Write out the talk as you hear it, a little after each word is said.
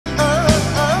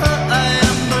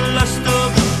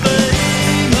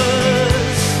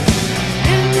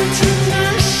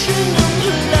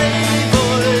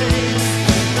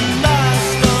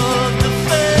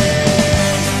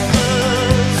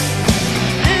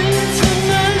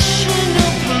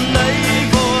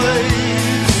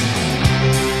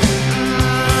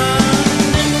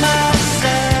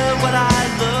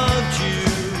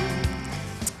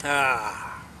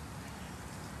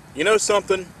know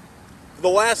something? For the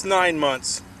last 9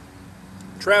 months,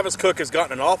 Travis Cook has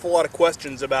gotten an awful lot of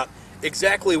questions about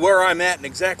exactly where I'm at and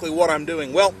exactly what I'm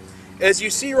doing. Well, as you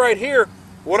see right here,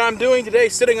 what I'm doing today,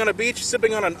 sitting on a beach,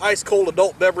 sipping on an ice-cold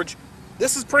adult beverage,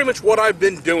 this is pretty much what I've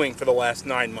been doing for the last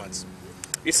 9 months.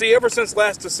 You see, ever since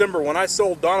last December when I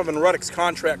sold Donovan Ruddock's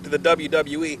contract to the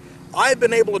WWE, I've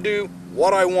been able to do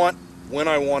what I want when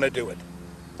I want to do it.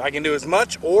 I can do as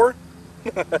much or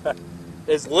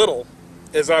as little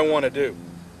as I want to do.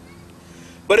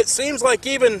 But it seems like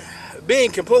even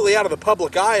being completely out of the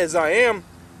public eye as I am,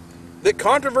 that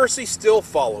controversy still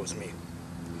follows me.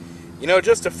 You know,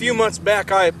 just a few months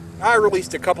back, I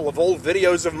released a couple of old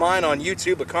videos of mine on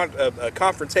YouTube, a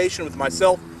confrontation with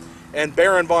myself and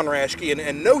Baron Von Raschke,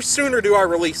 and no sooner do I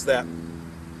release that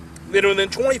than within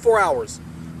 24 hours,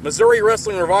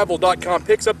 MissouriWrestlingRevival.com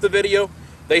picks up the video,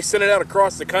 they send it out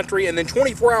across the country, and then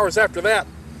 24 hours after that,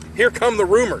 here come the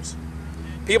rumors.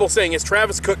 People saying, is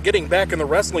Travis Cook getting back in the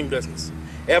wrestling business?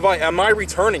 Am I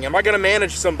returning? Am I going to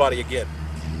manage somebody again?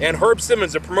 And Herb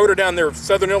Simmons, a promoter down there of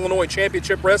Southern Illinois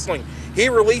Championship Wrestling, he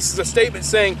releases a statement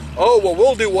saying, oh, well,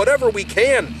 we'll do whatever we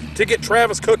can to get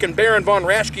Travis Cook and Baron Von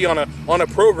Raschke on a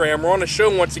program or on a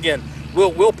show once again.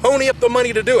 We'll pony up the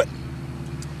money to do it.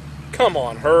 Come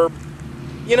on, Herb.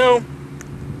 You know,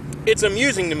 it's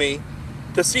amusing to me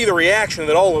to see the reaction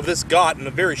that all of this got in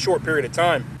a very short period of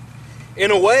time. In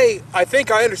a way, I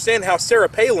think I understand how Sarah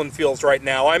Palin feels right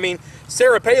now. I mean,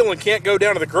 Sarah Palin can't go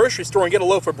down to the grocery store and get a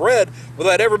loaf of bread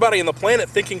without everybody on the planet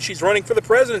thinking she's running for the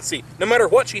presidency, no matter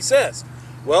what she says.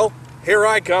 Well, here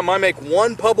I come. I make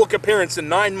one public appearance in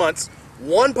 9 months,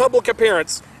 one public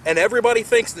appearance, and everybody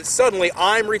thinks that suddenly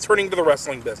I'm returning to the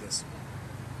wrestling business.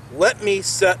 Let me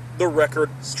set the record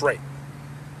straight.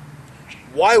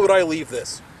 Why would I leave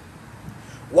this?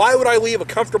 Why would I leave a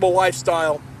comfortable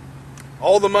lifestyle,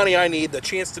 all the money I need, the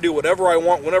chance to do whatever I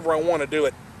want, whenever I want to do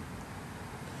it,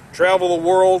 travel the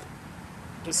world?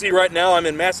 You see right now I'm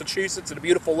in Massachusetts at a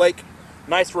beautiful lake,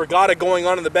 nice regatta going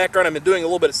on in the background. I've been doing a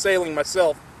little bit of sailing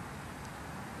myself.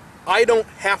 I don't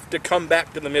have to come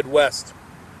back to the Midwest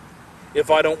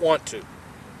if I don't want to.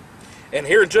 And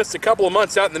here in just a couple of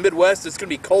months out in the Midwest, it's going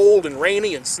to be cold and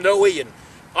rainy and snowy and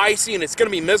icy, and it's going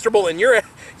to be miserable, and you're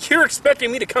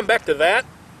expecting me to come back to that?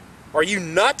 Are you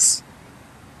nuts?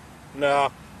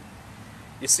 No.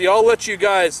 You see, I'll let you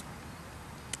guys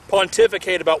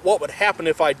pontificate about what would happen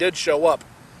if I did show up,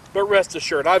 but rest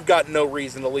assured, I've got no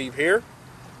reason to leave here.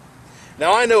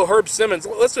 Now, I know Herb Simmons,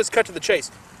 let's just cut to the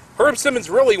chase. Herb Simmons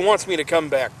really wants me to come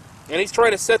back, and he's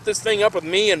trying to set this thing up with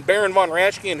me and Baron Von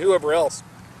Raschke and whoever else.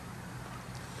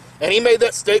 And he made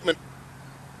that statement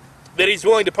that he's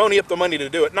willing to pony up the money to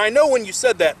do it. And I know when you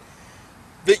said that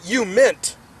you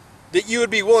meant that you would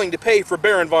be willing to pay for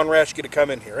Baron Von Raschke to come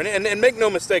in here. And make no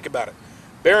mistake about it.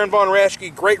 Baron Von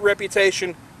Raschke, great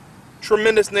reputation,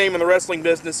 tremendous name in the wrestling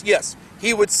business. Yes,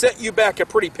 he would set you back a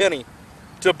pretty penny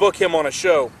to book him on a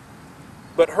show.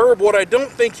 But Herb, what I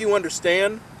don't think you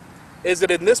understand is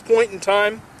that in this point in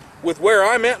time, with where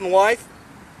I'm at in life,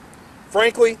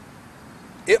 frankly,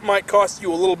 it might cost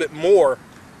you a little bit more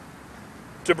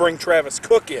to bring Travis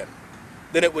Cook in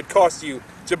than it would cost you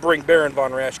to bring Baron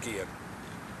Von Raschke in.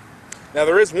 Now,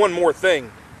 there is one more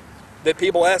thing that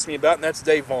people ask me about, and that's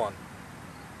Dave Vaughn.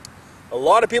 A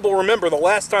lot of people remember the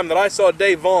last time that I saw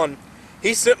Dave Vaughn,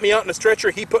 he sent me out in a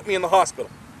stretcher, he put me in the hospital.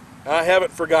 I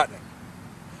haven't forgotten it.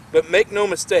 But make no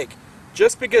mistake,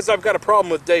 just because I've got a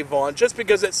problem with Dave Vaughn, just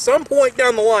because at some point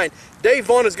down the line, Dave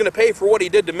Vaughn is going to pay for what he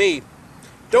did to me,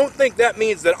 don't think that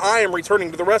means that I am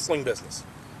returning to the wrestling business.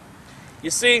 You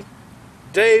see,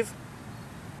 Dave,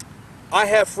 I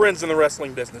have friends in the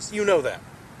wrestling business. You know that.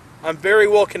 I'm very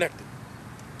well connected.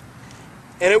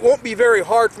 And it won't be very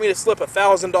hard for me to slip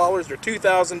 $1,000 or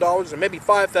 $2,000 or maybe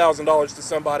 $5,000 to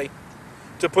somebody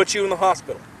to put you in the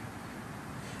hospital.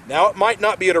 Now, it might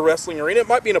not be at a wrestling arena. It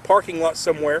might be in a parking lot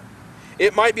somewhere.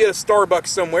 It might be at a Starbucks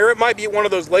somewhere. It might be at one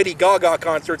of those Lady Gaga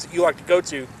concerts that you like to go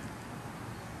to.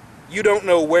 You don't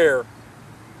know where,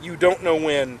 you don't know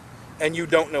when, and you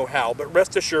don't know how. But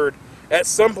rest assured, at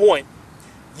some point,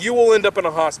 you will end up in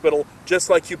a hospital just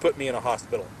like you put me in a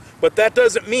hospital. But that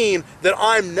doesn't mean that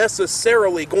I'm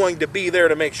necessarily going to be there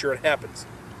to make sure it happens.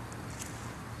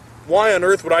 Why on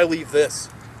earth would I leave this?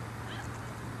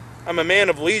 I'm a man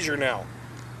of leisure now.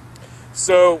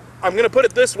 So, I'm going to put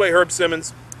it this way, Herb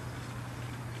Simmons.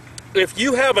 If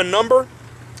you have a number,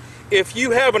 if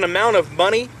you have an amount of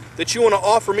money that you want to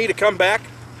offer me to come back,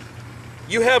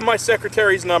 you have my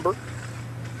secretary's number.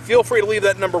 Feel free to leave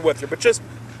that number with her, but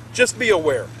just be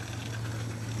aware.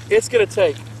 It's going to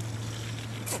take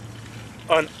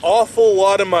an awful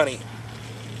lot of money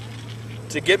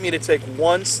to get me to take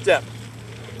one step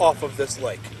off of this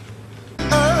lake.